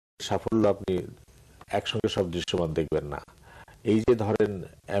সাফল্য আপনি একসঙ্গে সব দৃশ্যমান দেখবেন না। এই যে ধরেন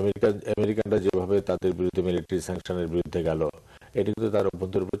আমেরিকানরা যেভাবে তাদের বিরুদ্ধে মিলিটারি স্যাংশনের বিরুদ্ধে গেল, এটা কিন্তু তার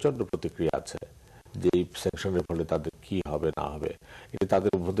অভ্যন্তরে প্রচন্ড প্রতিক্রিয়া আছে যে এই স্যাংশনের ফলে তাদের কি হবে না হবে, এটা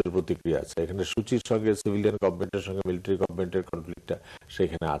তাদের অভ্যন্তরে প্রতিক্রিয়া আছে। এখানে সূচির সঙ্গে সিভিলিয়ান গভর্নমেন্টের সঙ্গে মিলিটারি গভর্নমেন্টের কনফ্লিক্টটা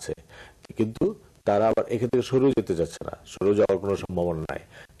সেখানে আছে, কিন্তু তারা আবার এখান থেকে সরেও যেতে যাচ্ছে না, সরেও যাওয়ার কোনো সম্ভাবনা নাই।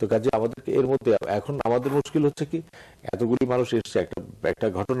 তো কাজে আমাদেরকে এর মধ্যে এখন আমাদের মুশকিল হচ্ছে কি, এতগুলি মানুষ এসছে, একটা একটা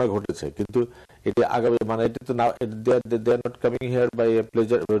ঘটনা ঘটেছে, কিন্তু এটা আগামী মানে এটা তো না, দে are not coming here by a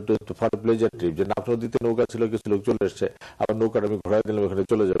pleasure for pleasure trip, যে নাফ নদীতে নৌকা ছিল, কিছু লোক চলে এসছে, আবার নৌকাটা আমি ঘোরায় দিলাম ওখানে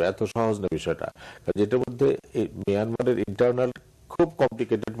চলে যাবে, এত সহজ না বিষয়টা। যেটার মধ্যে মিয়ানমারের ইন্টারনাল খুব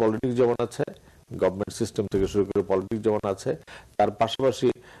কমপ্লিকেটেড পলিটিক্স যেমন আছে, গভর্নমেন্ট সিস্টেম থেকে শুরু করে পলিটিক্স যেমন আছে, তার পাশাপাশি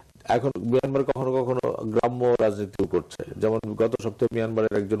এখন মিয়ানমার কখনো কখনো গ্রাম্য রাজনীতিও করছে। যেমন গত সপ্তাহে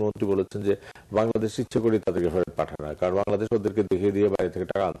মিয়ানমারের একজন মন্ত্রী বলেছেন যে বাংলাদেশ ইচ্ছে করে তাদেরকে ফেরত পাঠায় না, কারণ বাংলাদেশ ওদেরকে দেখিয়ে দিয়ে বাইরে থেকে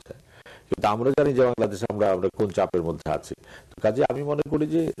টাকা আনছে। কিন্তু আমরা জানি যে বাংলাদেশে আমরা কোন চাপের মধ্যে আছি। তো কাজে আমি মনে করি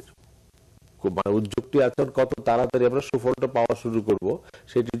যে মানে উদ্যোগটি এখন কত তাড়াতাড়ি আমরা সুফলটা পাওয়া শুরু করব,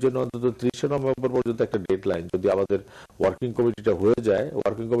 সেটির জন্য অন্তত 30 নভেম্বর পর্যন্ত একটা ডেডলাইন, যদি আমাদের ওয়ার্কিং কমিটিটা হয়ে যায়,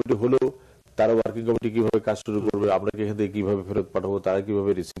 ওয়ার্কিং কমিটি হলেও তারা ওয়ার্কিং কমিটি কিভাবে কাজ শুরু করবে, আমরা এখান থেকে কিভাবে ফেরত পাঠাবো, তারা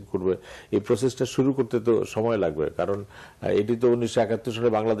কিভাবে রিসিভ করবে, এই প্রসেসটা শুরু করতে তো সময় লাগবে। কারণ এটি তো 1971 সালে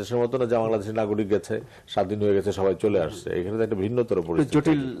বাংলাদেশের মতো না যে বাংলাদেশের নাগরিক গেছে, স্বাধীন হয়ে গেছে, সবাই চলে আসছে। এখানে তো একটা ভিন্নতর পরিস্থিতি,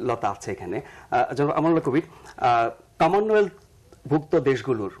 জটিলতা আছে এখানে। আমানুল্লাহ কবির, কমনওয়েলথ ভুক্ত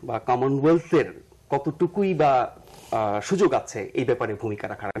দেশগুলোর বা কমনওয়েলথের কতটুকুই বা সুযোগ আছে এই ব্যাপারে ভূমিকা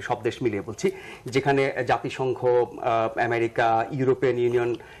রাখার? আমি সব দেশ মিলিয়ে বলছি, যেখানে জাতিসংঘ, আমেরিকা, ইউরোপিয়ান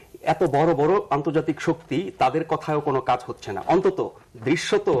ইউনিয়ন, এত বড় বড় আন্তর্জাতিক শক্তি, তাদের কথায়ও কোনো কাজ হচ্ছে না, অন্তত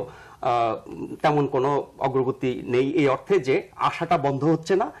দৃশ্যত তেমন কোনো অগ্রগতি নেই, এই অর্থে যে আশাটা বন্ধ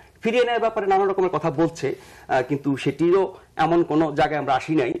হচ্ছে না, ফিরিয়ে নেওয়ার ব্যাপারে নানা রকমের কথা বলছে, কিন্তু সেটিরও এমন কোনো জায়গায় আমরা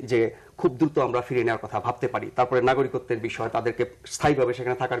আসি নাই যে খুব দ্রুত আমরা ফিরিয়ে নেওয়ার কথা ভাবতে পারি। তারপরে নাগরিকত্বের বিষয়, তাদেরকে স্থায়ীভাবে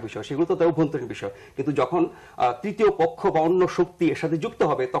সেখানে থাকার বিষয়, সেগুলো তো তার অভ্যন্তরীণ বিষয়। কিন্তু যখন তৃতীয় পক্ষ বা অন্য শক্তি এর সাথে যুক্ত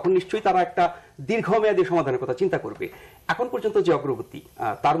হবে, তখন নিশ্চয়ই তারা একটা দীর্ঘমেয়াদী সমাধানের কথা চিন্তা করবে। এখন পর্যন্ত যে অগ্রগতি,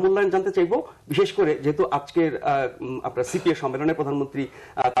 তার মূল্যায়ন জানতে চাইব, বিশেষ করে যেহেতু আজকের আপনার সিপিএ সম্মেলনে প্রধানমন্ত্রী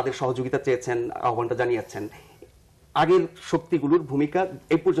তাদের সহযোগিতা চেয়েছেন, আহ্বানটা জানিয়েছেন। আগের শক্তিগুলোর ভূমিকা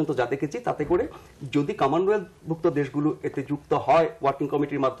এই পর্যন্ত যা দেখেছি, তাতে করে যদি কমনওয়েলথভুক্ত দেশগুলো এতে যুক্ত হয়, ওয়ার্কিং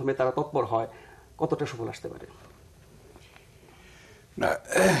কমিটির মাধ্যমে তারা তৎপর হয়, কতটা সফল আসতে পারে? না,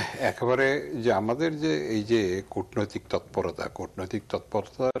 একেবারে যে আমাদের যে এই যে কূটনৈতিক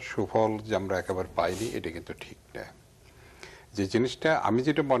তৎপরতার সুফল যে আমরা একেবারে পাইনি, এটা কিন্তু ঠিক না। যে জিনিসটা আমি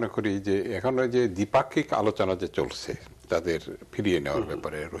যেটা মনে করি যে এখন যে দ্বিপাক্ষিক আলোচনা যে চলছে তাদের ফিরিয়ে নেওয়ার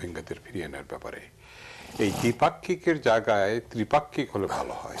ব্যাপারে, রোহিঙ্গাদের ফিরিয়ে নেওয়ার ব্যাপারে, এই দ্বিপাক্ষিকের জায়গায় ত্রিপাক্ষিক হলে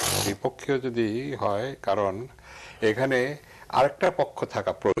ভালো হয়। দ্বিপক্ষীয় যদি হয়, কারণ এখানে আরেকটা পক্ষ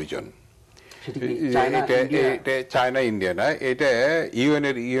থাকা প্রয়োজন। এটা চায়না ইন্ডিয়া না, এটা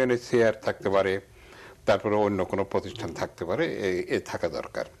ইউএনএইচসিআর থাকতে পারে, তারপরে অন্য কোনো প্রতিষ্ঠান থাকতে পারে, এ থাকা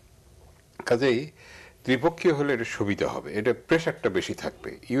দরকার। কাজেই ত্রিপক্ষীয় হলে এটা সুবিধা হবে, এটা প্রেশারটা বেশি থাকবে।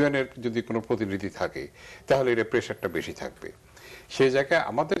 ইউএনের যদি কোনো প্রতিনিধি থাকে তাহলে এটা প্রেশারটা বেশি থাকবে। সেই জায়গায়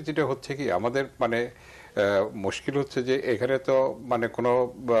আমাদের যেটা হচ্ছে কি, আমাদের মানে মুশকিল হচ্ছে যে এখানে তো মানে কোনো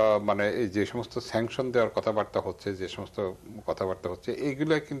মানে যে সমস্ত স্যাংশন দেওয়ার কথাবার্তা হচ্ছে, যে সমস্ত কথাবার্তা হচ্ছে,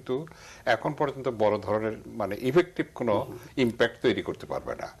 এইগুলো কিন্তু এখন পর্যন্ত বড় ধরনের মানে ইফেক্টিভ কোনো ইম্প্যাক্ট তৈরি করতে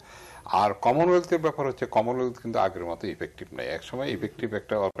পারবে না। আর কমনওয়েলথের ব্যাপার হচ্ছে, কমনওয়েলথ কিন্তু আগের মতো ইফেক্টিভ নাই। একসময় ইফেক্টিভ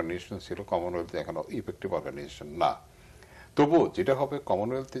একটা অর্গানাইজেশন ছিল কমনওয়েলথ, এখন ইফেক্টিভ অর্গানাইজেশন না। তবুও যেটা হবে,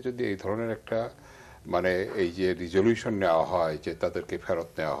 কমনওয়েলথে যদি এই ধরনের একটা মানে এই যে রিজলিউশন নেওয়া হয় যে তাদেরকে ফেরত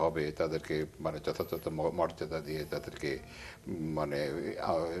নেওয়া হবে, তাদেরকে মানে যথাযথ মর্যাদা দিয়ে তাদেরকে মানে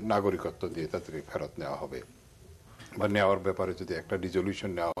নাগরিকত্ব দিয়ে তাদেরকে ফেরত নেওয়া হবে, বা নেওয়ার ব্যাপারে যদি একটা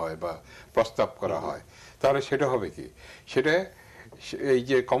রিজলিউশন নেওয়া হয় বা প্রস্তাব করা হয়, তাহলে সেটা হবে কি, সেটা এই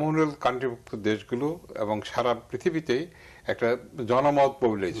যে কমনওয়েলথ কান্ট্রিভুক্ত দেশগুলো এবং সারা পৃথিবীতেই একটা জনমত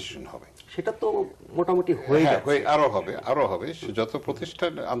মোবিলাইজেশন হবে। সেটা তো মোটামুটি আরো হবে। যত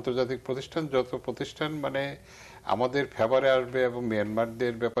প্রতিষ্ঠান, আন্তর্জাতিক প্রতিষ্ঠান, যত প্রতিষ্ঠান মানে আমাদের ফেভারে আসবে এবং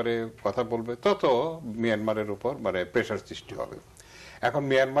মিয়ানমারদের ব্যাপারে কথা বলবে, তত মিয়ানমারের উপর মানে প্রেশার সৃষ্টি হবে। এখন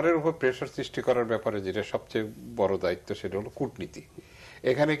মিয়ানমারের উপর প্রেশার সৃষ্টি করার ব্যাপারে যেটা সবচেয়ে বড় দায়িত্ব, সেটা হলো কূটনীতি।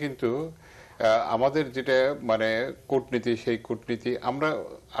 এখানে কিন্তু আমাদের যেটা মানে কূটনীতি, সেই কূটনীতি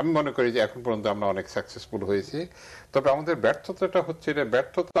আমি মনে করি যে এখন পর্যন্ত আমরা অনেক সাকসেসফুল হয়েছি। তবে আমাদের ব্যর্থতাটা হচ্ছে, এটা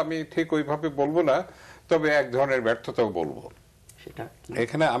ব্যর্থতা আমি ঠিক ওইভাবে বলবো না, তবে এক ধরনের ব্যর্থতাও বলবো।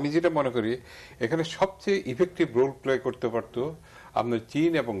 এখানে আমি যেটা মনে করি, এখানে সবচেয়ে ইফেক্টিভ রোল প্লে করতে পারতো আপনার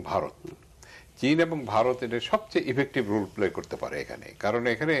চীন এবং ভারত। চীন এবং ভারত এটা সবচেয়ে ইফেক্টিভ রোল প্লে করতে পারে এখানে, কারণ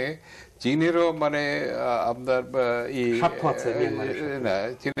এখানে চীনেরও মানে আপনার স্বার্থ আছে মিয়ানমারের সাথে। না,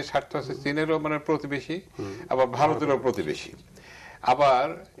 চীনের স্বার্থ আছে, চীনেরও মানে প্রতিবেশী, আবার ভারতেরও প্রতিবেশী। আবার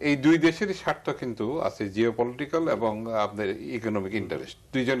এই দুই দেশেরই স্বার্থ কিন্তু আছে, জিওপলিটিক্যাল এবং আপনার ইকোনমিক ইন্টারেস্ট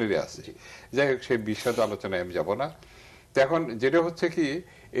দুইজনেরই আছে। যাই হোক, সেই বিশদ আলোচনায় আমি যাব না। তো এখন যেটা হচ্ছে কি,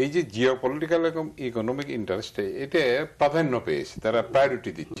 এই যে জিওপলিটিক্যাল এবং ইকোনমিক ইন্টারেস্টে এটা প্রাধান্য পেয়েছে, তারা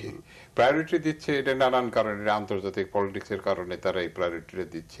প্রায়োরিটি দিচ্ছে। এটা নানান কারণে, আন্তর্জাতিক পলিটিক্সের কারণে তারা এই প্রায়োরিটিটা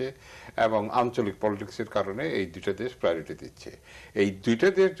দিচ্ছে, এবং আঞ্চলিক পলিটিক্সের কারণে এই দুইটা দেশ প্রায়োরিটি দিচ্ছে। এই দুইটা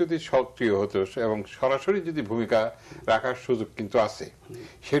দেশ যদি সক্রিয় হতো এবং সরাসরি যদি ভূমিকা রাখার সুযোগ কিন্তু আছে,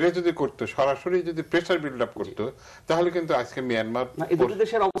 সেটা যদি করতো, সরাসরি যদি প্রেসার বিল্ড আপ করতো, তাহলে কিন্তু আজকে মিয়ানমার, এই দুটো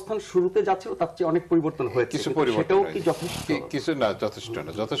দেশের অবস্থান শুরুতে যাচ্ছিল তার চেয়ে অনেক পরিবর্তন হয়েছে, কিছু পরিবর্তন, সেটাও কি যথেষ্ট? কিছু না, যথেষ্ট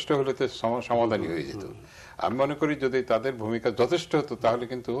না। যথেষ্ট হলে তো সমাধানই হয়ে যেত। আমি মনে করি যদি তাদের ভূমিকা যথেষ্ট হতো, তাহলে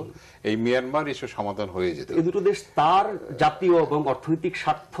কিন্তু এই মিয়ানমার ইস্যু সমাধান হয়ে যেত। এই দুটো দেশ তার জাতীয় এবং অর্থনৈতিক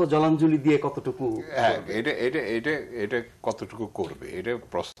স্বার্থ জলাঞ্জলি দিয়ে কতটুকু, হ্যাঁ, এটা কতটুকু করবে, এটা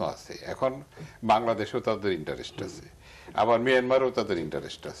প্রশ্ন আছে। এখন বাংলাদেশেও তাদের ইন্টারেস্ট আছে, আবার মিয়ানমারও তাদের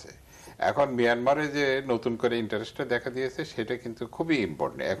ইন্টারেস্ট আছে। এখন মিয়ানমারে যে নতুন করে ইন্টারেস্টটা দেখা দিয়েছে, সেটা কিন্তু খুবই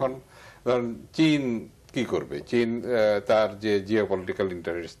ইম্পর্টেন্ট। এখন ধরুন চীন কি করবে, চীন তার যে জিওপলিটিক্যাল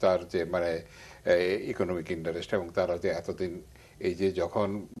ইন্টারেস্ট, তার যে মানে ইকোনমিক ইন্টারেস্ট, এবং তারা যে এতদিন এই যে যখন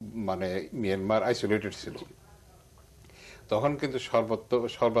মানে মিয়ানমার আইসোলেটেড ছিল, তখন কিন্তু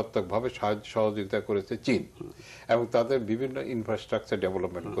সর্বাত্মকভাবে সহযোগিতা করেছে চীন, এবং তাদের বিভিন্ন ইনফ্রাস্ট্রাকচার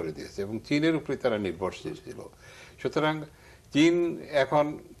ডেভেলপমেন্ট করে দিয়েছে, এবং চীনের উপরে তারা নির্ভরশীল ছিল। সুতরাং চীন এখন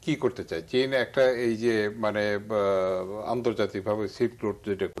কি করতে চায়, চীন একটা এই যে মানে আন্তর্জাতিকভাবে সিল্ক রোড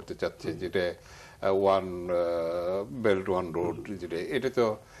যেটা করতে চাচ্ছে, যেটা ওয়ান বেল্ট ওয়ান রোড, যেটা এটা তো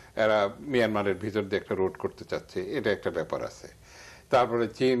এরা মিয়ানমারের ভিতর দিয়ে একটা রোড করতে চাচ্ছে, এটা একটা ব্যাপার আছে। তারপরে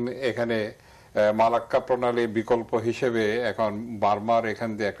চীন এখানে মালাক্কা প্রণালী বিকল্প হিসেবে এখন বার্মার এখান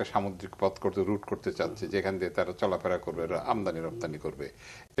দিয়ে একটা সামুদ্রিক পথ রুট করতে চাচ্ছে, যেখান দিয়ে তারা চলাফেরা করবে, আমদানি রপ্তানি করবে,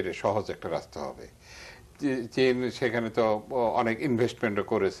 এটা সহজ একটা রাস্তা হবে। চীন সেখানে তো অনেক ইনভেস্টমেন্টও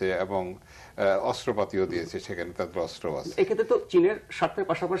করেছে এবং অস্ত্রপাতিও দিয়েছে, সেখানে তাদের অস্ত্র আছে। এক্ষেত্রে তো চীনের স্বার্থের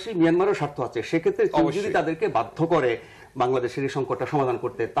পাশাপাশি মিয়ানমারের স্বার্থ আছে। সেক্ষেত্রে চীন যদি তাদেরকে বাধ্য করে বাংলাদেশের এই সংকটটা সমাধান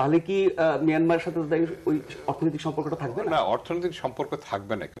করতে, তাহলে কি মিয়ানমারের সাথে ওই অর্থনৈতিক সম্পর্কটা থাকবে না? অর্থনৈতিক সম্পর্ক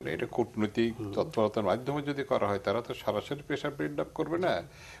থাকবে না কেন, এটা কূটনৈতিক তৎপরতার মাধ্যমে যদি করা হয়, তারা তো সরাসরি প্রেশার বিল্ড আপ করবে না।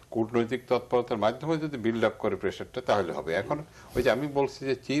 কূটনৈতিক তৎপরতার মাধ্যমে যদি বিল্ড আপ করে প্রেশারটা, তাহলে হবে। এখন ওই যে আমি বলছি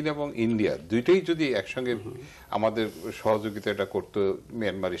যে চীন এবং ইন্ডিয়া দুইটাই যদি একসঙ্গে আমাদের সহযোগিতাটা করতো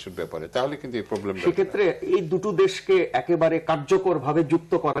মিয়ানমার ইস্যুর ব্যাপারে, তাহলে কিন্তু এই প্রবলেম, সেক্ষেত্রে এই দুটো দেশকে একেবারে কার্যকরভাবে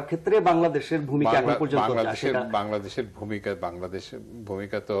যুক্ত করার ক্ষেত্রে বাংলাদেশের ভূমিকা এখন পর্যন্ত, বাংলাদেশের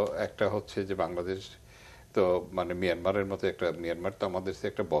ভূমিকা তো একটা হচ্ছে যে বাংলাদেশ তো মানে মিয়ানমারের মতো একটা, মিয়ানমার তো আমাদের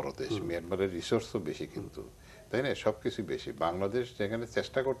একটা বড় দেশ, মিয়ানমারের রিসোর্সও বেশি কিন্তু, তাই না, সবকিছু বেশি। বাংলাদেশ যেখানে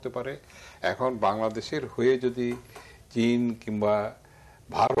চেষ্টা করতে পারে, এখন বাংলাদেশের হয়ে যদি চীন কিংবা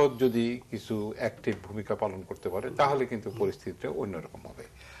ভারত যদি কিছু অ্যাক্টিভ ভূমিকা পালন করতে পারে, তাহলে কিন্তু পরিস্থিতিটা অন্যরকম হবে।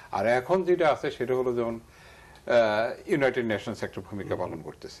 আর এখন যেটা আছে সেটা হলো, যেমন ইউনাইটেড নেশনস একটা ভূমিকা পালন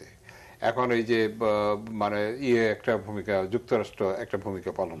করতেছে, এখন এই যে মানে একটা ভূমিকা, যুক্তরাষ্ট্র একটা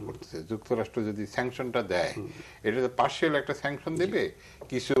ভূমিকা পালন করতেছে। যুক্তরাষ্ট্র যদি স্যাংশনটা দেয়, এটা পার্শিয়াল একটা স্যাংশন দেবে,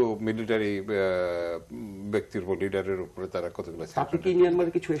 কিছু মিলিটারি ব্যক্তির লিডারের উপরে তারা কতগুলো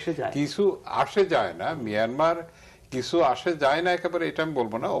কিছু আসে যায় না। মিয়ানমার কিছু আসে যায় না একেবারে, এটা আমি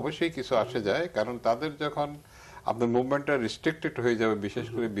বলবো না, অবশ্যই কিছু আসে যায়, কারণ তাদের যখন আপনার মুভমেন্টটা রিস্ট্রিক্টেড হয়ে যাবে, বিশেষ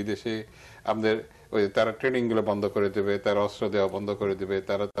করে বিদেশে আমাদের ওই তারা ট্রেনিং গুলো বন্ধ করে দেবে, তারা অস্ত্র দেওয়া বন্ধ করে দেবে,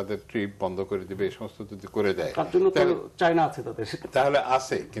 তারা তাদের ট্রিপ বন্ধ করে দেবে, এই সমস্ত যদি করে দেয়, চায়না আছে তাদের, তাহলে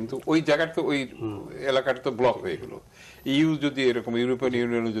আছে, কিন্তু ওই জায়গাটা তো ওই এলাকাটা তো ব্লক হয়ে গেল। ইউ যদি এরকম, ইউরোপিয়ান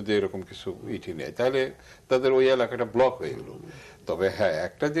ইউনিয়ন যদি এরকম কিছু ইটি নেয়, তাহলে তাদের ওই এলাকাটা ব্লক হয়ে গেল। তবে হ্যাঁ,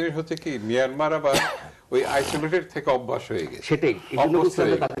 একটা জিনিস হচ্ছে কি, মিয়ানমার আবার ওই আইসোলেটেড থেকে অভ্যাস হয়ে গেছে, অভ্যস্ত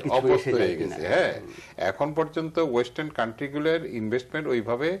হয়ে গেছে। হ্যাঁ, এখন পর্যন্ত ওয়েস্টার্ন কান্ট্রিগুলোর ইনভেস্টমেন্ট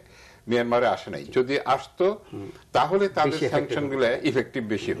ওইভাবে মিয়ানমারে আসে নাই। যদি আসতো তাহলে তাদের স্যাংশন গুলো ইফেক্টিভ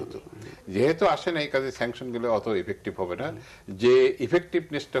বেশি হতো। যেহেতু আসে নাই, কাজে স্যাংশন গুলো অত ইফেক্টিভ হবে না। যে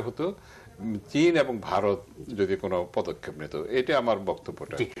ইফেক্টিভনেসটা হতো চীন এবং ভারত যদি কোনো পদক্ষেপ নিত, এটা আমার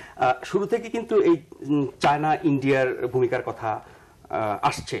বক্তব্যটা। শুরু থেকে কিন্তু এই চায়না ইন্ডিয়ার ভূমিকার কথা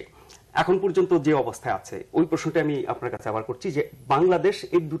আসছে, এখন পর্যন্ত যে অবস্থায় আছে, ওই প্রশ্নটা আমি আপনার কাছে আবার করছি যে বাংলাদেশ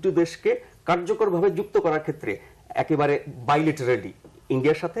এই দুটো দেশকে কার্যকরভাবে যুক্ত করার ক্ষেত্রে একেবারে বাইলেটারালি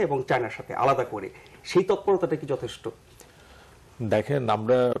ইন্ডিয়ার সাথে এবং চায়নার সাথে আলাদা করে সেই তৎপরতাটা কি যথেষ্ট? দেখেন,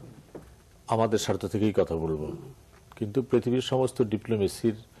 আমরা আমাদের স্বার্থ থেকেই কথা বলবো, কিন্তু পৃথিবীর সমস্ত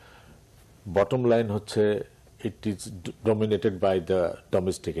ডিপ্লোমেসির বটম লাইন হচ্ছে it is dominated by the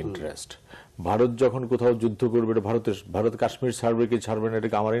domestic interest. Bharat যখন কোথাও যুদ্ধ করবে, এটা ভারত কাশ্মীর ছাড়বে কি ছাড়বে না, এটা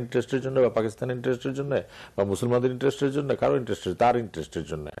আমার ইন্টারেস্টের জন্য বা পাকিস্তানের ইন্টারেস্টের জন্য বা মুসলমানদের ইন্টারেস্টের জন্য, কারো ইন্টারেস্টের, তার ইন্টারেস্টের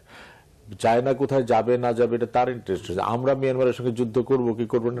জন্য। চায়না কোথায় যাবে না যাবে এটা তার ইন্টারেস্ট। আমরা মিয়ানমারের সঙ্গে যুদ্ধ করব কি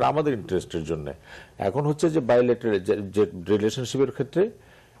করবো না আমাদের ইন্টারেস্টের জন্য। এখন হচ্ছে যে বায়োলেটারাল যে রিলেশনশিপের ক্ষেত্রে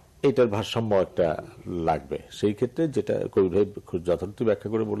এটার ভারসাম্য একটা লাগবে। সেই ক্ষেত্রে যেটা কবির ভাই খুব যথার্থ ব্যাখ্যা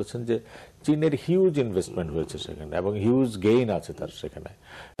করে বলেছেন যে চীনের হিউজ ইনভেস্টমেন্ট হয়েছে সেখানে এবং হিউজ গেইন আছে তার সেখানে,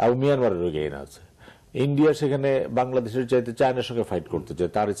 এবং মিয়ানমারেরও গেইন আছে। ইন্ডিয়া সেখানে বাংলাদেশের চাইতে চায়নার সঙ্গে ফাইট করতে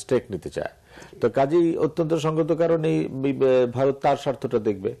চায়, তার স্টেক নিতে চায়। তো কাজেই অত্যন্ত সঙ্গত কারণে ভারত তার স্বার্থটা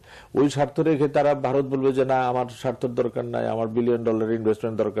দেখবে। ওই স্বার্থ রেখে তারা ভারত বলবে যে না আমার স্বার্থের দরকার নাই, আমার বিলিয়ন ডলার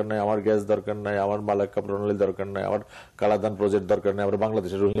ইনভেস্টমেন্ট দরকার নাই, আমার গ্যাস দরকার নাই, আমার মালাক্কা প্রণালী দরকার নাই, আমার কালাদান প্রজেক্ট দরকার নাই, আমরা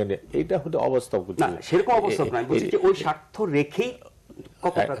বাংলাদেশের রোহিঙ্গা নিয়ে। এইটা হতে অবস্থা সেরকম অবস্থা নয়, বলছি যে ওই স্বার্থ রেখেই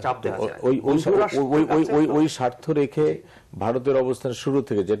কতটা চাপ দেওয়া যায়। ওই স্বার্থ রেখে ভারতের অবস্থান শুরু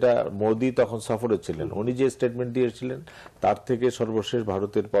থেকে, যেটা মোদি তখন সফরে ছিলেন, উনি যে স্টেটমেন্ট দিয়েছিলেন তার থেকে সর্বশেষ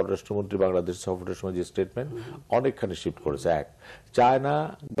ভারতের পররাষ্ট্রমন্ত্রী বাংলাদেশ সফরের সময় যে স্টেটমেন্ট অনেকখানি শিফট করেছে। এক, চায়না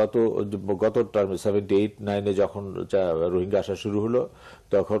গত টার্মে 78-9 যখন রোহিঙ্গা আসা শুরু হলো,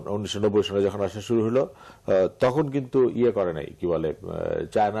 তখন 1990 সালে যখন আসা শুরু হলো, তখন কিন্তু ইয়ে করে নাই, কি বলে,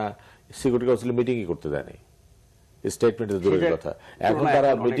 চায়না সিকিউরিটি কাউন্সিলে মিটিংই করতে দেয়নি, স্টেটমেন্টের দূরের কথা। এখন তারা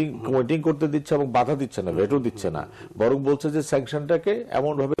মিটিং করতে দিচ্ছে এবং বাধা দিচ্ছে না, ভেটো দিচ্ছে না, বরং বলছে যে স্যাংশনটাকে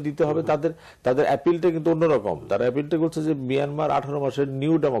এমন ভাবে দিতে হবে। তাদের অ্যাপিলটা কিন্তু অন্যরকম। তারা অ্যাপিলটা করছে যে মিয়ানমার 18 মাসের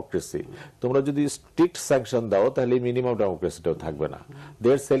নিউ ডেমোক্রেসি, তোমরা যদি স্ট্রিক্ট স্যাংশন দাও তাহলে মিনিমাম ডেমোক্রেসিটাও থাকবে না।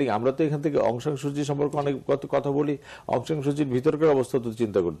 দেয়ার সেলিং। আমরা তো এখান থেকে অং সান সু চি সম্পর্কে অনেক কথা বলি। অং সান সু চির ভিতরকার অবস্থা তো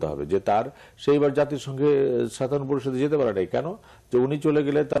চিন্তা করতে হবে যে সেইবার জাতিসংঘে সাধারণ পরিষদে যেতে পারে নাই কেন? যে উনি চলে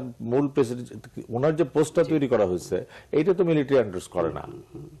গেলে তার মূল প্রেসিডেন্ট, ওনার যে পোস্টটা তৈরি করা হয়েছে এইটা তো মিলিটারি আন্ডারস করে না।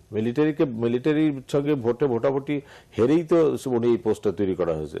 মিলিটারির সঙ্গে ভোটাভুটি হেরেই তো উনি এই পোস্টটা তৈরি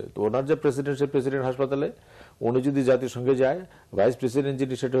করা হয়েছে। তো ওনার যে প্রেসিডেন্ট, সে প্রেসিডেন্ট হাসপাতালে, উনি যদি জাতিসংঘে যায়, ভাইস প্রেসিডেন্ট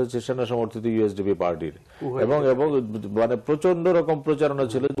যিনি সেটা হচ্ছে সেনা সমর্থিত ইউএসডিপি পার্টির, এবং মানে প্রচন্ড রকম প্রচারণা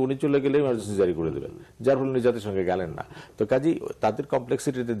ছিল যে উনি চলে গেলে ইমার্জেন্সি জারি করে দেবেন, যার ফলে উনি জাতিসংঘে গেলেন না। তো কাজেই তাদের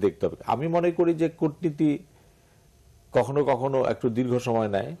কমপ্লেক্সিটিতে দেখতে হবে। আমি মনে করি যে কূটনীতি কখনো কখনো একটু দীর্ঘ সময়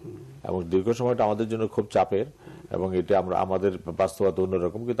নেয়, এবং দীর্ঘ সময়টা আমাদের জন্য খুব চাপের, এবং এটা আমাদের বাস্তবতা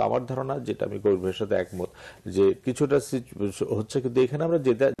অন্যরকম। কিন্তু আমার ধারণা, যেটা আমি কবির সাথে একমত, যে কিছুটা হচ্ছে, কিন্তু এখানে আমরা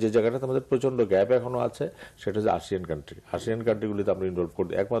যে জায়গাটাতে আমাদের প্রচন্ড গ্যাপ এখনো আছে সেটা হচ্ছে আসিয়ান কান্ট্রি। আসিয়ান কান্ট্রিগুলিতে আমরা ইনভলভ করি।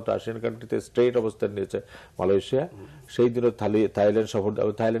 একমাত্র আসিয়ান কান্ট্রিতে স্ট্রেট অবস্থান নিয়েছে মালয়েশিয়া। সেই দিনও থাইল্যান্ড সফর,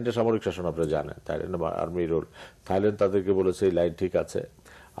 থাইল্যান্ডের সামরিক শাসন আপনারা জানেন, থাইল্যান্ড আর্মি রোল, থাইল্যান্ড তাদেরকে বলেছে এই লাইন ঠিক আছে।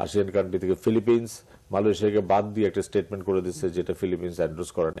 আসিয়ান কান্ট্রি থেকে ফিলিপিন্স মালয়েশিয়াকে বাদ দিয়ে একটা স্টেটমেন্ট করে দিচ্ছে, যেটা ফিলিপিন্স অ্যাড্রেস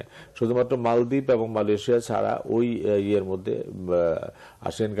করে নেয়। শুধুমাত্র মালদ্বীপ এবং মালয়েশিয়া ছাড়া ওই ইয়ের মধ্যে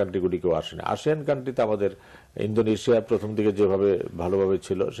আসিয়ান কান্ট্রিগুলি কেউ আসেনি। আসিয়ান কান্ট্রিতে আমাদের ইন্দোনেশিয়া প্রথম দিকে যেভাবে ভালোভাবে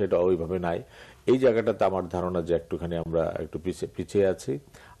ছিল সেটা ওইভাবে নাই। এই জায়গাটাতে আমার ধারণা যে একটুখানি আমরা একটু পিছিয়ে আছি,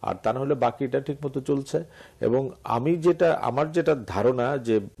 আর তা না হলে বাকিটা ঠিক মতো চলছে। এবং আমার যেটা ধারণা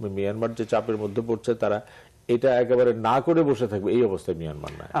যে মিয়ানমার যে চাপের মধ্যে পড়ছে, তারা এটা একেবারে না করে বসে থাকবে এই অবস্থায়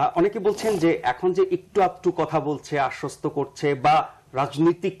মিয়ানমার না। অনেকে বলছেন যে এখন যে একটু আধটু কথা বলছে, আশ্বস্ত করছে, বা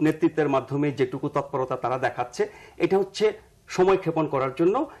রাজনৈতিক নেতৃত্বের মাধ্যমে যেটুকু তৎপরতা তারা দেখাচ্ছে, এটা হচ্ছে সময় ক্ষেপণ করার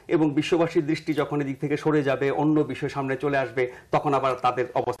জন্য, এবং বিশ্ববাসীর দৃষ্টি যখন এদিক থেকে সরে যাবে, অন্য বিষয় সামনে চলে আসবে, তখন আবার তাদের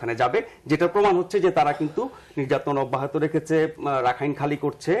অবস্থানে যাবে। যেটা প্রমাণ হচ্ছে যে তারা কিন্তু নির্যাতন অব্যাহত রেখেছে, রাখাইন খালি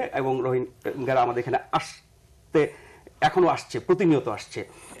করছে, এবং রোহিঙ্গারা আমাদের এখানে এখনো আসছে, প্রতিনিয়ত আসছে।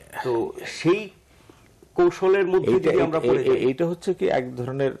 তো সেই কৌশলের মধ্যে যদি আমরা পড়ে যাই, এইটা হচ্ছে কি এক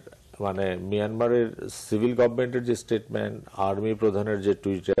ধরনের, মানে মিয়ানমারের সিভিল গভর্নমেন্টের যে স্টেটমেন্ট, আর্মি প্রধানের যে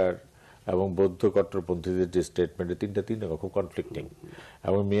টুইটার, এবং বৌদ্ধ কট্টরপন্থীদের যে স্টেটমেন্ট, তিনটা খুব কনফ্লিক্টিং।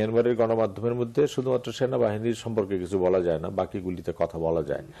 এবং মিয়ানমারের গণমাধ্যমের মধ্যে শুধুমাত্র সেনাবাহিনীর সম্পর্কে কিছু বলা যায় না, বাকিগুলিতে কথা বলা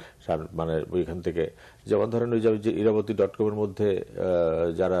যায়। মানে ওইখান থেকে, যেমন ধরেন ওই যে ইরাবতী.com এর মধ্যে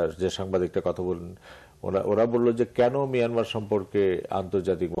যারা যে সাংবাদিকটা কথা বলেন, ওরা বললো যে কেন মিয়ানমার সম্পর্কে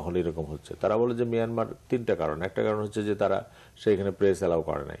আন্তর্জাতিক মহলে এরকম হচ্ছে। তারা বলে যে মিয়ানমার তিনটা কারণ। একটা কারণ হচ্ছে যে তারা সেখানে প্রেস অ্যালাউ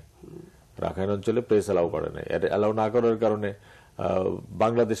করে নাই, রাখাইন অঞ্চলে প্রেস অ্যালাউ করে নাই। অ্যালাউ না করার কারণে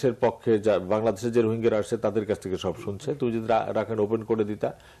বাংলাদেশের পক্ষে, বাংলাদেশের যে রোহিঙ্গারা আসছে তাদের কাছ থেকে সব শুনছে। তুমি যদি রাখাইন ওপেন করে দিতা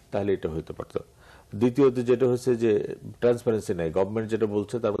তাহলে এটা হইতে পারতো। দ্বিতীয়ত যেটা হচ্ছে যে ট্রান্সপারেন্সি নাই, গভর্নমেন্ট যেটা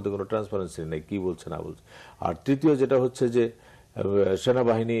বলছে তার মধ্যে কোনো ট্রান্সপারেন্সি নেই, কি বলছে না বলছে। আর তৃতীয় যেটা হচ্ছে যে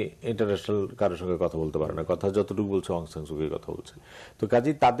সেনাবাহিনী ইন্টারন্যাশনাল কারোর সঙ্গে কথা বলতে পারে না, কথা যতটুকু বলছে অং সান সু চি কথা বলছে। তো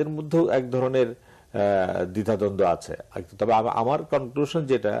কাজেই তাদের মধ্যেও এক ধরনের দ্বিধাদ্বন্দ্ব আছে। তবে আমার কনক্লুশন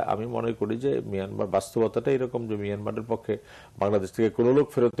যেটা, আমি মনে করি যে মিয়ানমার বাস্তবতাটা এরকম যে মিয়ানমারের পক্ষে বাংলাদেশ থেকে কোনো লোক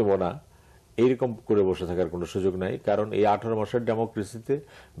ফেরত দেব না এইরকম করে বসে থাকার কোনো সুযোগ নাই। কারণ এই 18 মাসের ডেমোক্রেসিতে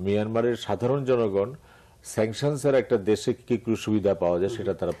মিয়ানমারের সাধারণ জনগণ স্যাংশনসের একটা দেশে কি কি সুবিধা পাওয়া যায়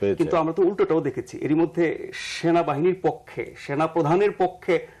সেটা তারা পেয়েছে। কিন্তু আমরা তো উল্টোটাও দেখেছি, এরই মধ্যে সেনাবাহিনীর পক্ষে, সেনা প্রধানের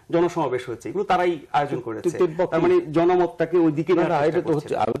পক্ষে জনসমাবেশ হয়েছে, এগুলো তারাই আয়োজন করেছে। তার মানে জনমতটাকে ওই দিকে এটা তো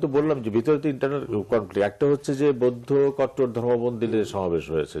হচ্ছে, আমি তো বললাম যে ভিতরে তো ইন্টারনাল কনফ্লিক্ট। একটা হচ্ছে যে বৌদ্ধ কট্টর ধর্মবন্দীদের সমাবেশ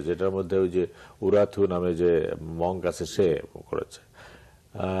হয়েছে, যেটার মধ্যে ওই যে উরাথু নামে যে মঙ্ক আছে সে করেছে।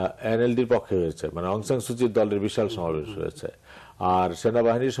 এনএলডির পক্ষে হয়েছে, মানে অং সান সুচির দলের বিশাল সমাবেশ হয়েছে। আর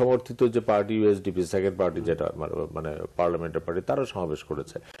সেনাবাহিনীর সমর্থিত যে পার্টি ইউএসডিপি, সেকেন্ড পার্টি, যেটা মানে পার্লামেন্টের পার্টি, তারও সমাবেশ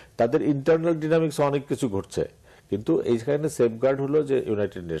করেছে। তাদের ইন্টারনাল ডিনামিক্স অনেক কিছু ঘটছে, কিন্তু এইখানে সেফগার্ড হলো যে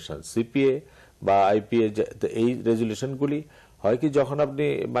ইউনাইটেড নেশন, সিপিএ বা আইপিএ, এই রেজুলেশনগুলি হয় কি যখন আপনি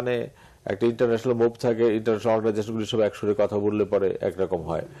মানে একটা ইন্টারন্যাশনাল মুভ থাকে, ইন্টারন্যাশনাল অর্গানাইজেশনগুলি সব একসঙ্গে কথা বললে পরে একরকম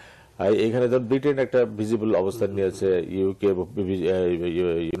হয়। এখানে ধর ব্রিটেন একটা ভিজিবল অবস্থান নিয়েছে, ইউকে,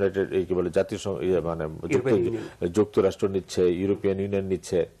 ইউনাইটেড কি বলে জাতিসংঘ, মানে যুক্তরাষ্ট্র নিচ্ছে, ইউরোপিয়ান ইউনিয়ন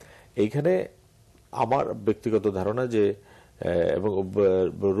নিচ্ছে। এইখানে আমার ব্যক্তিগত ধারণা যে, এবং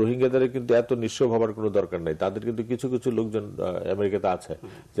রোহিঙ্গাদের কিন্তু এত নিঃস্ব হবার কোনো দরকার নেই। তাদের কিন্তু কিছু কিছু লোকজন আমেরিকাতে আছে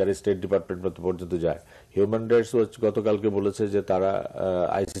যারা স্টেট ডিপার্টমেন্ট পর্যন্ত যায়। হিউম্যান রাইটস ওয়াচ গতকালকে বলেছে যে তারা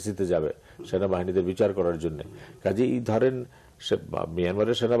আইসিসিতে যাবে সেনাবাহিনীদের বিচার করার জন্য। কাজেই ধরেন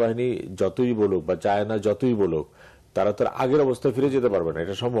মিয়ানমারের সেনাবাহিনী যতই বলুক বা চায়না যতই বলুক, তারা তো আগের অবস্থায় ফিরে যেতে পারবে না,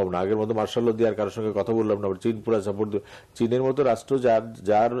 এটা সম্ভব না। আগের মতো মার্শাল ল দিয়ে আর কারোর সঙ্গে কথা বললাম না, চীন পুরো সাপোর্ট। চীনের মতো রাষ্ট্র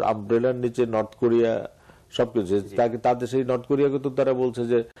যার আমব্রেলার নিচে নর্থ কোরিয়া সবকিছু, তাদের সেই নর্থ কোরিয়াকে তো তারা বলছে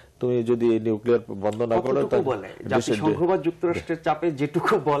যে তুমি যদি নিউক্লিয়ার বন্ধ না করো, যুক্তরাষ্ট্রের চাপে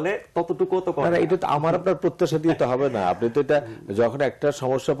যেটুকু বলে ততটুকু তো করে না। এটা তো আমার আপনার প্রত্যাশা দিয়ে তো হবে না। আপনি তো এটা যখন একটা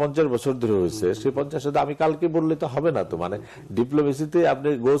সমস্যা 50 বছর ধরে হয়েছে, সেই 50 আমি কালকে বললে তো হবে না। তো মানে ডিপ্লোমেসিতে আপনি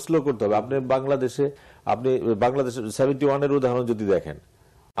গো স্লো করতে হবে। আপনি বাংলাদেশে 71-এর উদাহরণ যদি দেখেন,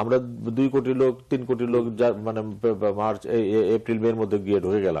 আমরা 2 কোটি লোক 3 কোটি লোক মানে মার্চ এপ্রিল মের মধ্যে গিয়ে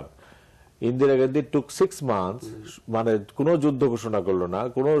ঢুকে গেলাম। ইন্দিরা গান্ধী টুক 6 মান্থস, মানে কোনো যুদ্ধ ঘোষণা করলো না,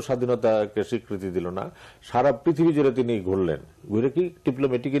 কোনো স্বাধীনতাকে স্বীকৃতি দিল না, সারা পৃথিবী জুড়ে তিনি ঘুরলেন। ঘুরে কি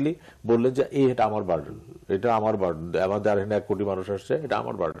ডিপ্লোমেটিক্যালি বললেন যে এটা আমার বার্ডেন, এটা আমার বার্ডেন, আমাদের আর 1 কোটি মানুষ আসছে, এটা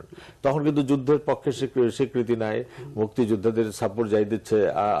আমার বার্ডেন। তখন কিন্তু যুদ্ধের পক্ষে স্বীকৃতি নাই, মুক্তিযোদ্ধাদের সাপোর্ট যাই দিচ্ছে,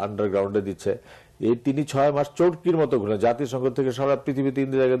 আন্ডারগ্রাউন্ডে দিচ্ছে। এই তিনি 6 মাস চোরকির মতো ঘুরে জাতিসংঘ থেকে সারা পৃথিবীতে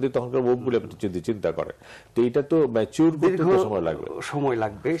ইন্দিরা গান্ধী তখনকার মুখগুলি চিন্তা করে। তো এটা তো ম্যাচিউর করতে সময়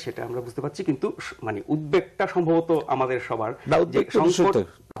লাগবে, সেটা আমরা বুঝতে পারছি। কিন্তু মানে উদ্বেগটা সম্ভবত আমাদের সবার, সংকট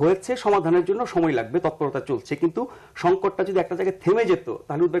হয়েছে, সমাধানের জন্য সময় লাগবে, তৎপরতা চলছে। কিন্তু সংকটটা যদি একটা জায়গায় থেমে যেত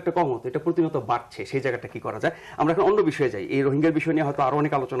তাহলে উদ্বেগটা কম হতো। এটা প্রতিনিয়ত বাড়ছে, সেই জায়গাটা কি করা যায়। আমরা এখন অন্য বিষয়ে যাই। এই রোহিঙ্গার বিষয় নিয়ে হয়তো আরো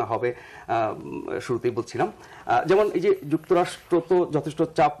অনেক আলোচনা হবে, শুরুতেই বলছিলাম। যেমন এই যে যুক্তরাষ্ট্র তো যথেষ্ট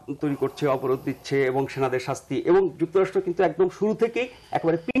চাপ তৈরি করছে, অবরোধ দিচ্ছে এবং সেনাদের শাস্তি, এবং যুক্তরাষ্ট্র কিন্তু একদম শুরু থেকেই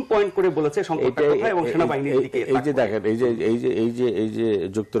একেবারে পিন পয়েন্ট করে বলেছে সংকটটা কোথায় এবং সেনাবাহিনীর দিকে। এই যে দেখেন, এই যে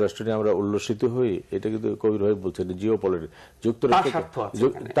যুক্তরাষ্ট্র নিয়ে আমরা উল্লসিত হই, এটা কিন্তু কবির ভাই বলছেন জিও পলিটিক্স। যুক্তরাষ্ট্র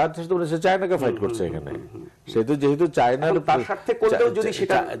তার স্বার্থে সে চায়নাকে ফাইট করছে এখানে। সে তো যেহেতু চায়নার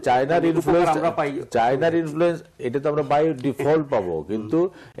ইনফ্লুয়েন্স, এটা তো আমরা বাই ডিফল্ট পাবো। কিন্তু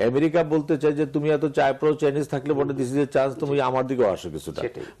আমেরিকা বলতে চাই যে তুমি এত প্রো চাইনিজ থাকলে বলে দিস যে চান্স তুমি আমার দিকেও আসো কিছুটা,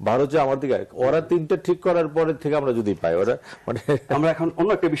 ভারত যে আমার দিকে। ওরা 3টে ঠিক করার পরে থেকে আমরা যদি পাই, ওরা মানে। আমরা এখন অন্য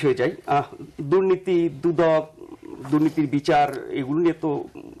একটা বিষয়ে যাই। দুর্নীতি, দুদক, দুর্নীতির বিচার, এগুলো নিয়ে তো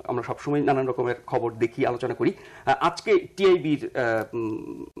আমরা সবসময় নানান রকমের খবর দেখি, আলোচনা করি। আজকে টিআইবির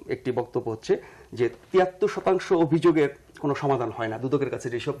একটি বক্তব্য হচ্ছে যে 73% অভিযোগের কোনো সমাধান হয় না, দুদকের কাছে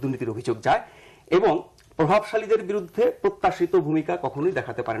যেসব দুর্নীতির অভিযোগ যায়, এবং প্রভাবশালীদের বিরুদ্ধে প্রত্যাশিত ভূমিকা কখনোই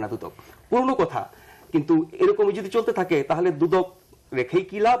দেখাতে পারে না দুদক। পুরনো কথা, কিন্তু এরকমই যদি চলতে থাকে তাহলে দুদক রেখেই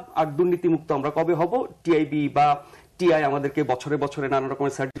কি লাভ? আর দুর্নীতিমুক্ত আমরা কবে হব? টিআইবি বা টিআই আমাদেরকে বছরে বছরে নানা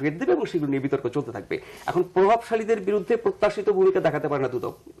রকমের সার্টিফিকেট দেবে এবং সেগুলো নিয়ে বিতর্ক চলতে থাকবে। এখন প্রভাবশালীদের বিরুদ্ধে প্রত্যাশিত ভূমিকা দেখাতে পারে না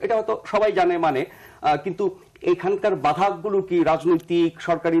দুদক, এটা হয়তো সবাই জানে মানে, কিন্তু এখানকার বাধাগুলো কি? রাজনৈতিক,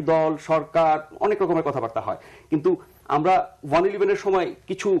 সরকারি দল, সরকার, অনেক রকমের কথাবার্তা হয়। কিন্তু আমরা 111-এর সময়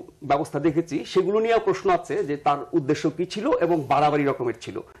কিছু ব্যবস্থা দেখেছি, সেগুলো নিয়েও প্রশ্ন আছে যে তার উদ্দেশ্য কি ছিল এবং বাড়াবাড়ি রকমের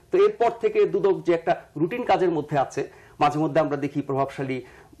ছিল। তো এরপর থেকে দুদক যে একটা রুটিন কাজের মধ্যে আছে, মাঝে মধ্যে আমরা দেখি প্রভাবশালী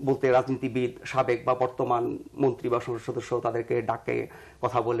বলতে রাজনীতিবিদ, সাবেক বা বর্তমান মন্ত্রী বা সংসদ সদস্য, তাদেরকে ডাকে,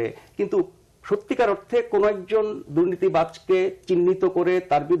 কথা বলে। কিন্তু সত্যিকার অর্থে কোন একজন দুর্নীতিবাজকে চিহ্নিত করে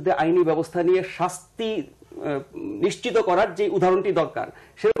তার বিরুদ্ধে আইনি ব্যবস্থা নিয়ে শাস্তি নিশ্চিত করার যে উদাহরণটি দরকার,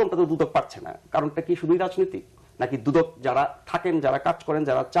 সেরকমটা তো দুদক পাচ্ছে না। কারণটা কি শুধুই রাজনীতি, নাকি দুদক যারা থাকেন, যারা কাজ করেন,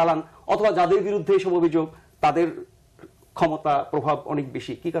 যারা চালান, অথবা যাদের বিরুদ্ধে এসব অভিযোগ, তাদের ক্ষমতা, প্রভাব অনেক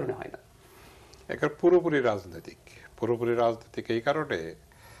বেশি? কি কারণে হয় না? পুরোপুরি রাজনৈতিক এই কারণে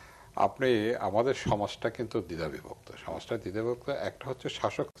আপনি আমাদের সমাজটা কিন্তু দ্বিধাবিভক্ত। একটা হচ্ছে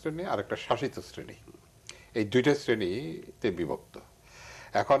শাসক শ্রেণী আর একটা শাসিত শ্রেণী, এই 2টা শ্রেণীতে বিভক্ত।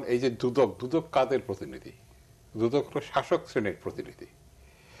 এখন এই যে দুদক, দুদক কাদের প্রতিনিধি? দুদক হলো শাসক শ্রেণীর প্রতিনিধি।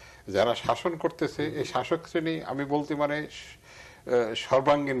 যারা শাসন করতেছে এই শাসক শ্রেণী, আমি বলতে মানে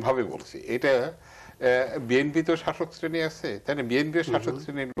সর্বাঙ্গীন ভাবে বলছি, এটা বিএনপি তো শাসক শ্রেণী আছে, তাই না? বিএনপিও শাসক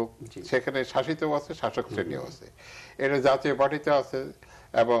শ্রেণীর লোক, সেখানে শাসিতও আছে, শাসক শ্রেণীও আছে, এটা জাতীয় পার্টিতে আছে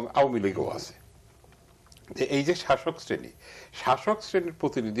এবং আওয়ামী লীগও আছে। এই যে শাসক শ্রেণী, শাসক শ্রেণীর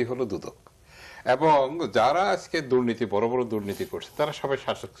প্রতিনিধি হলো দুদক। এবং যারা আজকে দুর্নীতি, বড় বড় দুর্নীতি করছে, তারা সবাই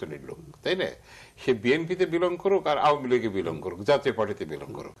শাসক শ্রেণীর লোক, তাই না? সে বিএনপিতে বিলং করুক আর আওয়ামী লীগে বিলং করুক, জাতীয় পার্টিতে বিলং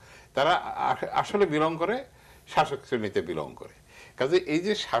করুক, তারা আসলে বিলং করে শাসক শ্রেণীতে বিলং করে। কাজে এই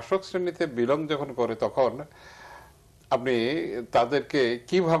যে শাসক শ্রেণীতে বিলং যখন করে, তখন আপনি তাদেরকে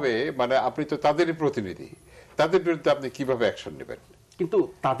কিভাবে, মানে আপনি তো তাদেরই প্রতিনিধি, তাদের বিরুদ্ধে আপনি কিভাবে অ্যাকশন নেবেন? কিন্তু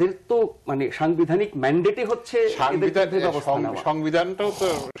তাদের তো মানে সাংবিধানিক ম্যান্ডেটই হচ্ছে সংবিধানটাও তো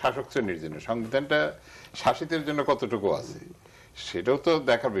শাসক শ্রেণীর জন্য, সংবিধানটা শাসিতের জন্য কতটুকু আছে সেটাও তো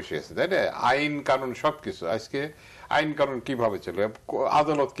দেখার বিষয় আছে, তাই না? আইন কানুন সবকিছু, আজকে আইন কানুন কিভাবে চলে,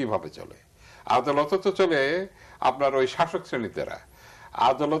 আদালত কিভাবে চলে, আদালত তো চলে আপনার ওই শাসক শ্রেণীর দ্বারা।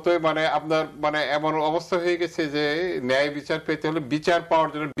 আদালতে মানে আপনার মানে এমন অবস্থা হয়ে গেছে যে ন্যায় বিচার পেতে হলে, বিচার পাওয়ার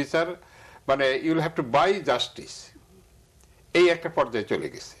জন্য বিচার মানে you'll have to by justice, এই একটা পর্যায়ে চলে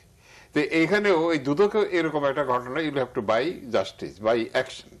গেছে। তো এইখানেও ওই দুদকেও এরকম একটা ঘটনা, you'll have to by justice, by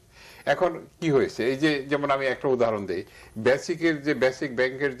action. এখন কি হয়েছে, এই যে যেমন আমি একটা উদাহরণ দিই, বেসিকের যে বেসিক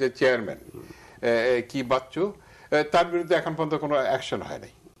ব্যাংকের যে চেয়ারম্যান কি বাচ্চু, তার বিরুদ্ধে এখন পর্যন্ত কোনো অ্যাকশন হয়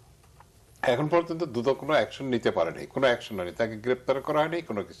নাই। এখন পর্যন্ত দুদক কোনো অ্যাকশন নিতে পারে নাই, কোনো অ্যাকশন হয়নি, তাকে গ্রেপ্তার করা হয়নি,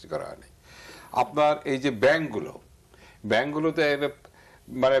 কোনো কিছু করা হয়নি। আপনার এই যে ব্যাংকগুলোতে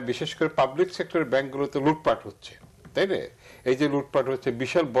মানে বিশেষ করে পাবলিক সেক্টরের ব্যাংকগুলোতে লুটপাট হচ্ছে, তাই না? এই যে লুটপাট হচ্ছে,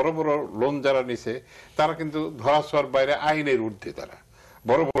 বিশাল বড় বড় লোন যারা নিছে তারা কিন্তু ধরাছোঁয়ার বাইরে, আইনের ঊর্ধ্বে তারা,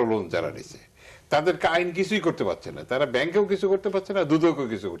 বড় বড় লোন যারা নিছে তাদেরকে আইন কিছুই করতে পারছে না, তারা ব্যাংকেও কিছু করতে পারছে না, দুদকও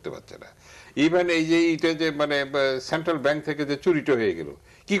কিছু করতে পারছে না। ইভেন এই যে এটা যে মানে সেন্ট্রাল ব্যাংক থেকে যে চুরিটা হয়ে গেল,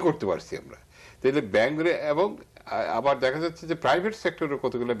 কি করতে পারছি আমরা? তাহলে ব্যাংকে, এবং আবার দেখা যাচ্ছে যে প্রাইভেট সেক্টরের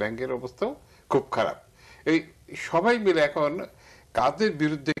কতগুলো ব্যাংকের অবস্থাও খুব খারাপ। এই সবাই মিলে এখন কাদের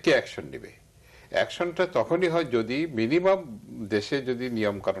বিরুদ্ধে কি অ্যাকশন নেবে? অ্যাকশনটা তখনই হয় যদি মিনিমাম দেশে যদি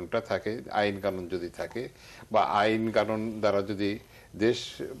নিয়ম কানুনটা থাকে, আইন কানুন যদি থাকে, বা আইন কানুন দ্বারা যদি দেশ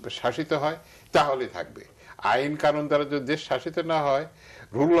শাসিত হয় তাহলে থাকবে। আইন কানুন দ্বারা যদি দেশ শাসিত না হয়,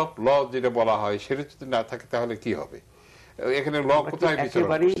 রুল অফ ল যেটা বলা হয়, সেটা যদি না থাকে তাহলে কি হবে? এখানে ল কোথায় বিচরণ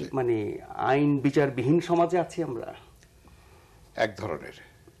করছে? মানে আইন বিচারবিহীন সমাজে আছি আমরা এক ধরনের।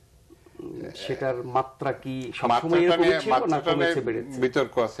 সেটার মাত্রা কি সবসময় এরকম ছিল না কমেছে বেড়েছে?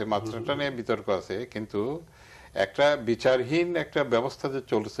 বিতর্ক আছে, মাত্রাটা নিয়ে বিতর্ক আছে, কিন্তু একটা বিচারহীন একটা ব্যবস্থা যে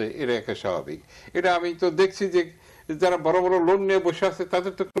চলছে এটা একটা স্বাভাবিক। এটা আমি তো দেখছি যে যারা বড় বড় লোন নিয়ে বসে আছে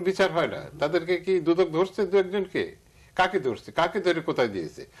তাদের তো কোনো বিচার হয় না। তাদেরকে কি দুদক ধরছে? দু একজনকে কাকে ধরছে? কাকে ধরে কোথায়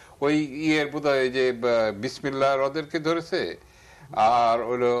দিয়েছে? ওই ইয়ের বোধহয় যে বিসমিল্লাহ ওদেরকে ধরেছে, আর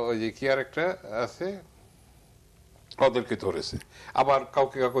ওই যে কি আর একটা আছে ওদেরকে ধরেছে, আবার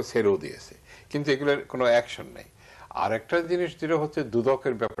কাউকে কাউকে ছেড়েও দিয়েছে, কিন্তু এগুলোর কোনো অ্যাকশন নেই। আর একটা জিনিস যেটা হচ্ছে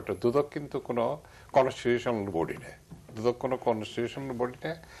দুদকের ব্যাপারটা, দুদক কিন্তু কোনো কনস্টিটিউশনাল বডি নেই, দুদক কোনো কনস্টিটিউশনাল বডি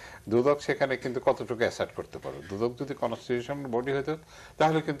নেই। দুদক সেখানে কিন্তু কতটুকু অ্যাসার্ট করতে পারো, দুদক যদি কনস্টিটিউশনাল বডি হতো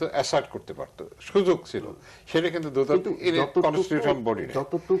তাহলে কিন্তু অ্যাসার্ট করতে পারতো, সুযোগ ছিল। সেটা কিন্তু দুদক কনস্টিটিউশনাল বডি নেই।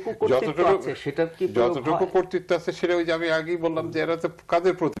 যতটুকু কর্তৃত্ব আছে সেটা ওই যে আমি আগেই বললাম যে এরা তো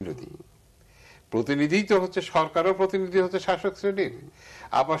কাদের প্রতিনিধি? প্রতিনিধি তো হচ্ছে সরকারের প্রতিনিধি, হচ্ছে শাসক শ্রেণীর,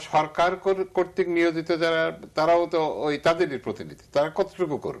 আবার সরকার কর্তৃক নিয়োজিত যারা তারাও তো ওই তাদেরই প্রতিনিধি। তারা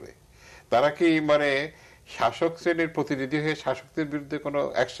কতটুকু করবে? তারা কি মানে শাসক শ্রেণীর প্রতিনিধি হয়ে শাসকদের বিরুদ্ধে কোনো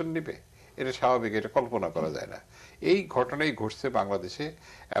অ্যাকশন নেবে? এটা স্বাভাবিক, এটা কল্পনা করা যায় না। এই ঘটনাই ঘটছে বাংলাদেশে,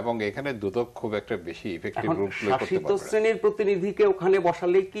 এবং এখানে দুদক খুব একটা বেশি ইফেক্টিভ রোল প্লে করতে পারবে না। শাসিত শ্রেণীর প্রতিনিধিকে ওখানে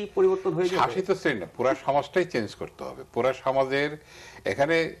বসালে কি পরিবর্তন হয়ে যাবে? শাসিত শ্রেণী না, পুরা সমাজটাই চেঞ্জ করতে হবে, পুরা সমাজের।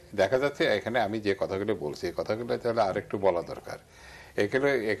 এখানে দেখা যাচ্ছে, এখানে আমি যে কথাগুলো বলছি এই কথাগুলো তাহলে আরেকটু বলা দরকার।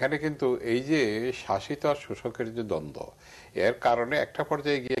 এখানে কিন্তু এই যে শাসিত আর শোষকের যে দ্বন্দ্ব, এর কারণে একটা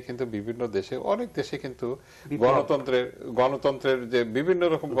পর্যায়ে গিয়ে কিন্তু বিভিন্ন দেশে, অনেক দেশে কিন্তু গণতন্ত্রের যে বিভিন্ন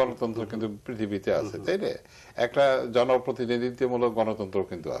রকম গণতন্ত্র কিন্তু পৃথিবীতে আছে, তাই না? একটা জনপ্রতিনিধিত্বমূলক গণতন্ত্র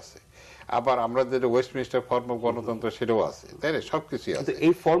কিন্তু আছে, আবার আমরা যে ওয়েস্টমিনিস্টার ফর্ম অফ গণতন্ত্র সেটাও আছে, তাই না? সবকিছুই আছে।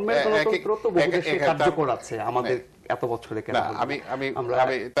 এই ফর্মের গণতন্ত্র তো বহু দেশে কার্যকর আছে, আমাদের এত বছরে কেন?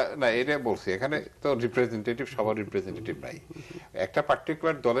 না, এটা বলছি, এখানে তো রিপ্রেজেন্টেটিভ, সবার রিপ্রেজেন্টেটিভ নাই। একটা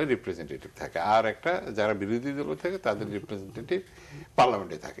পার্টিকুলার দলের রিপ্রেজেন্টেটিভ থাকে, আর একটা যারা বিরোধী দল থাকে তাদের রিপ্রেজেন্টেটিভ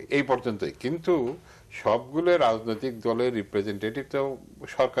পার্লামেন্টে থাকে, এই পর্যন্তই। কিন্তু সবগুলো রাজনৈতিক দলের রিপ্রেজেন্টেটিভ তো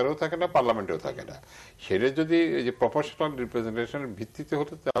সরকারেও থাকে না, পার্লামেন্টেও থাকে না। সেটা যদি প্রপোর্শনাল রিপ্রেজেন্টেশনের ভিত্তিতে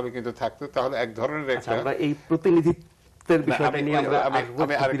হতো তাহলে কিন্তু থাকতো, তাহলে এক ধরনের একটা এই প্রতিনিধি গুরুত্বের বিষয়টা নিয়ে আমরা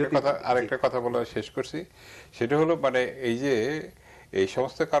আমি আরেকটা কথা বলা শেষ করছি, সেটা হলো মানে এই যে এই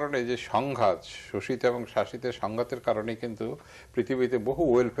সমস্ত কারণে যে সংঘাত, শোষিত এবং শাসিতের সংঘাতের কারণে কিন্তু পৃথিবীতে বহু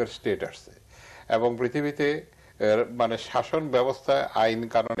ওয়েলফেয়ার স্টেট আসছে এবং পৃথিবীতে মানে শাসন ব্যবস্থায় আইন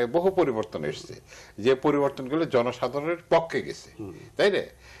কানুনে বহু পরিবর্তন এসছে, যে পরিবর্তনগুলো জনসাধারণের পক্ষে গেছে, তাই না?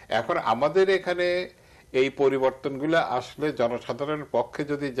 এখন আমাদের এখানে এই পরিবর্তনগুলো আসলে জনসাধারণের পক্ষে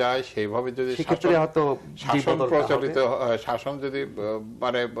যদি যায়, সেইভাবে যদি শাসন প্রচলিত শাসন যদি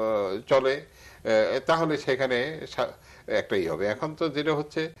মানে চলে, তাহলে সেখানে একটাই হবে। এখন তো যেটা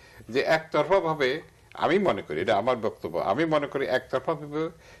হচ্ছে যে একতরফা ভাবে, আমি মনে করি, এটা আমার বক্তব্য, আমি মনে করি একতরফা ভাবে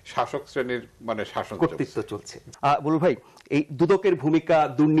শাসক শ্রেণীর মানে শাসন কর্তৃত্ব চলছে। বুলবুল ভাই, এই দুদকের ভূমিকা,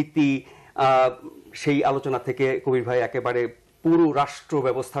 দুর্নীতি, সেই আলোচনা থেকে কবির ভাই একেবারে পুরো রাষ্ট্র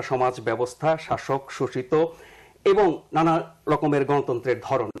ব্যবস্থা, সমাজ ব্যবস্থা, শাসক শোষিত এবং নানা রকমের গণতন্ত্রের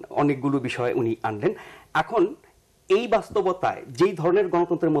ধরন, অনেকগুলো বিষয় উনি আনলেন। এখন এই বাস্তবতায় যেই ধরনের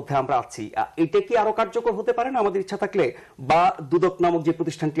গণতন্ত্রের মধ্যে আমরা আছি, এটা কি আরো কার্যকর হতে পারে না আমাদের ইচ্ছা থাকলে? বা দুদক নামক যে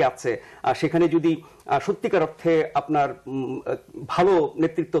প্রতিষ্ঠানটি আছে সেখানে যদি সত্যিকার অর্থে আপনার ভালো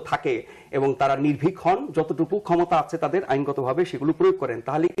নেতৃত্ব থাকে এবং তারা নির্ভীক হন, যতটুকু ক্ষমতা আছে তাদের আইনগতভাবে সেগুলো প্রয়োগ করেন,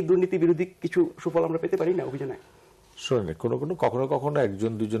 তাহলে কি দুর্নীতি বিরোধী কিছু সুফল আমরা পেতে পারি না অভিযানে? শোনেন, কখনো কখনো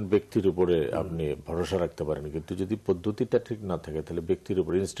একজন দুজন ব্যক্তির উপরে আপনি ভরসা রাখতে পারেন, কিন্তু যদি পদ্ধতিটা ঠিক না থাকে তাহলে ব্যক্তির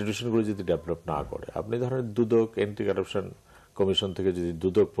উপরে, ইনস্টিটিউশনগুলো যদি ডেভেলপ না করে, আপনি ধরেন দুদক, অ্যান্টি কারাপশন কমিশন থেকে যদি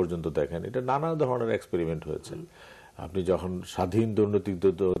দুদক পর্যন্ত দেখেন, এটা নানা ধরনের এক্সপেরিমেন্ট হয়েছে। আপনি যখন স্বাধীন দুর্নীতি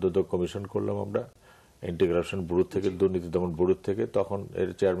দুদক কমিশন করলাম আমরা অ্যান্টি কারাপশন ব্যুরো থেকে, দুর্নীতি দমন ব্যুরো থেকে, তখন এর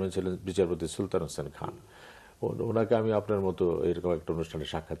চেয়ারম্যান ছিলেন বিচারপতি সুলতান হোসেন খান। ওনাকে আমি আপনার মতো এরকম একটা অনুষ্ঠানে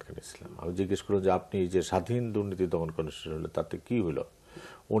সাক্ষাৎকার নিয়েছিলাম। আমি জিজ্ঞেস করলাম যে আপনি যে স্বাধীন দুর্নীতি দমন কমিশন হলো তাতে কি হলো?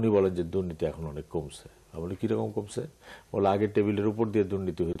 উনি বলেন যে দুর্নীতি এখন অনেক কমছে। আমি বলি কিরকম কমছে? বলে আগে টেবিলের উপর দিয়ে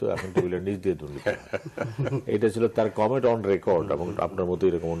দুর্নীতি হইতো, এখন টেবিলের নিচ দিয়ে দুর্নীতি। এটা ছিল তার কমেন্ট অন রেকর্ড, এবং আপনার মতো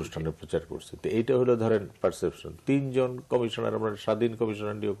এরকম অনুষ্ঠানে প্রচার করছে। তো এইটা হলো ধরেন পারসেপশন। 3 জন কমিশনার আমরা স্বাধীন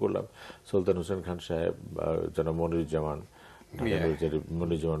কমিশনার নিয়োগ করলাম, সুলতান হোসেন খান সাহেব, জনাব মনিরুজ্জামান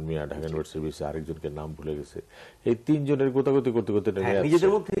মিয়া, ঢাকা ইউনিভার্সিটি, আরেকজনকে নাম ভুলে গেছে। এই 3 জনের গোতাগতি করতে করতে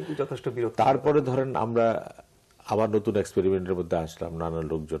নিজেদের মধ্যে যথেষ্ট বিরোধ। তারপরে ধরেন আমরা আবার নতুন এক্সপেরিমেন্টের মধ্যে আসলাম, নানা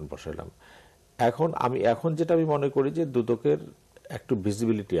লোকজন বসালাম। এখন যেটা আমি মনে করি যে দুদকের একটু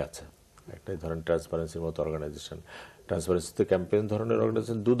ভিজিবিলিটি আছে, একটা ধরেন ট্রান্সপারেন্সির মতো অর্গানাইজেশন, ট্রান্সপারেন্সি ক্যাম্পেইন ধরনের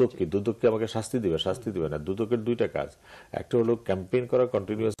অর্গানাইজেশন। দুদককে আমাকে শাস্তি দিবে না। দুদকের 2টা কাজ, একটা হলো ক্যাম্পেইন করা,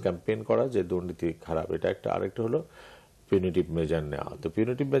 কন্টিনিউয়াস ক্যাম্পেইন করা যে দুর্নীতি খারাপ, এটা একটা। আরেকটা হলো পিউনিটিভ মেজার নেওয়া। তো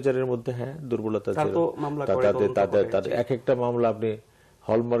পিউনিটিভ মেজারের মধ্যে হ্যাঁ দুর্বলতা আছে, তাদের এক একটা মামলা আপনি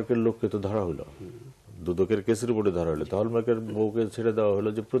হলমার্কের লোককে তো ধরা হলো, দুদকের কেসের উপরে ধরা হলো, তো হলমার্কের বউকে ছেড়ে দেওয়া হলো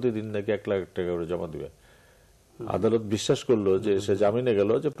যে প্রতিদিন নাকি 1 লাখ টাকা করে জমা দিবে। আদালত বিশ্বাস করলো যে সে জামিনে গেল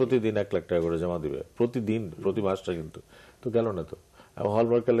যে প্রতিদিন 1 লাখ টাকা করে জমা দিবে, প্রতিদিন, প্রতি মাসটা, কিন্তু তো গেল না। তো এবং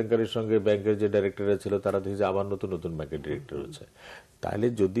হলমার্ক কেলেঙ্কারির সঙ্গে ব্যাংকের যে ডাইরেক্টররা ছিল তারা দেখছে আবার নতুন নতুন ব্যাংকের ডিরেক্টর হচ্ছে। তাহলে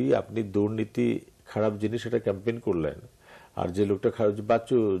যদি আপনি দুর্নীতি খারাপ জিনিস এটা ক্যাম্পেইন করলেন, আর যে লোকটা খারাপ,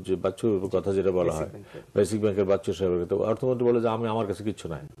 বাচ্চু কথা যেটা বলা হয়, বেসিক ব্যাংকের বাচ্চু সাহেবের কথা, অর্থমন্ত্রী বলে যে আমার কাছে কিছু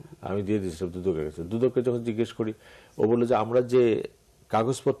নাই, আমি দিয়ে দিচ্ছিলাম দুদকের কাছে। দুদককে যখন জিজ্ঞেস করি, ও বলে যে আমরা যে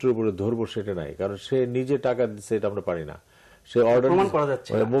কাগজপত্রের উপরে ধরবো সেটা নাই, কারণ সে নিজে টাকা দিচ্ছে, এটা আমরা পারি না। সে অর্ডার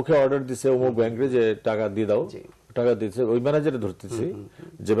মুখে অর্ডার দিচ্ছে অমুক ব্যাংকে যে টাকা দিয়ে দাও, টাকা দিচ্ছে, ওই ম্যানেজারে ধরতেছি,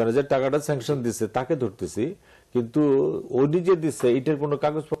 যে ম্যানেজার টাকাটা স্যাংশন দিচ্ছে তাকে ধরতেছি, কিন্তু ও নিজে দিচ্ছে, এটার কোনো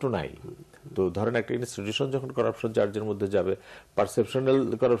কাগজপত্র নাই। তো ধরেন একটা ইনস্টিটিউশন যখন করাপশন চার্জের মধ্যে যাবে, পারসেপশনাল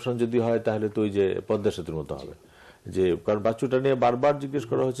করাপশন যদি হয় তাহলে তো ওই যে পদ্মা সেতুর মতো হবে। যে কারণ বাচ্চুটা নিয়ে বারবার জিজ্ঞেস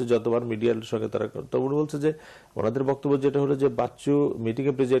করা হয়েছে, যতবার মিডিয়ার সঙ্গে তারা, তো উনি বলছে যে ওনাদের বক্তব্য যেটা হলো যে বাচ্চু মিটিং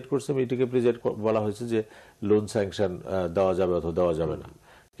এ প্রেজাইড করছে, মিটিং এ প্রেজাইড বলা হয়েছে যে লোন স্যাংশন দেওয়া যাবে অথবা দেওয়া যাবে না,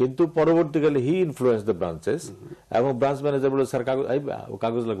 কিন্তু পরবর্তীকালে হি ইনফ্লুয়েন্স দ্য ব্রাঞ্চেস, এবং ব্রাঞ্চ ম্যানেজার বলে স্যার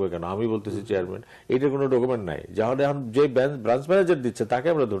কাগজ লাগবে কেন, আমি বলতেছি চেয়ারম্যান এটার কোনো ডকুমেন্ট নাই, যাহলে এখন যে ব্রাঞ্চ ম্যানেজার দিচ্ছে তাকে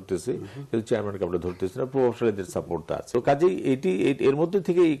আমরা ধরতেছি, কিন্তু চেয়ারম্যানকে আমরা ধরতেছি না, প্রভাবশালীদের সাপোর্টটা আছে। তো কাজেই এর মধ্যে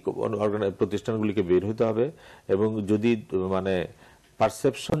থেকে এই প্রতিষ্ঠানগুলিকে বের হতে হবে, এবং যদি মানে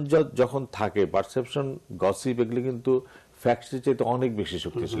পারসেপশন যখন থাকে, পারসেপশন গসিপ এগুলি কিন্তু ফ্যাক্টসের চাইতে অনেক বেশি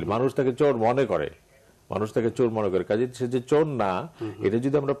শক্তিশালী। মানুষ তাকে চোর মনে করে, কাজে সে যে চোর না, এটা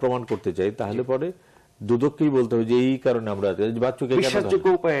যদি আমরা প্রমাণ করতে চাই তাহলে পরে দুদককেই বলতে হবে যে এই কারণে আমরা বাচ্চুকে,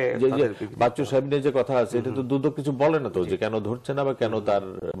 বাচ্চু সাহেব নিয়ে যে কথা আছে, এটা তো দুদক কিছু বলে না, তো যে কেন ধরছে না বা কেন তার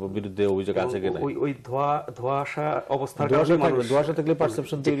বিরুদ্ধে অভিযোগ আছে কিনা। ওই ধোঁয়াশা অবস্থা থাকলে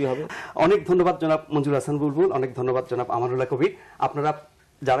পারসেপশন তৈরি হবে। অনেক ধন্যবাদ জনাব মঞ্জুর হাসান বুলবুল, অনেক ধন্যবাদ জনাব আমানুল্লাহ কবির। আপনারা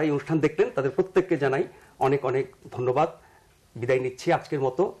যারা এই অনুষ্ঠান দেখলেন তাদের প্রত্যেককে জানাই অনেক অনেক ধন্যবাদ। বিদায় নিচ্ছি আজকের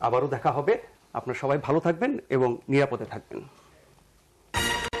মতো, আবারও দেখা হবে। আপনারা সবাই ভালো থাকবেন এবং নিরাপদে থাকবেন।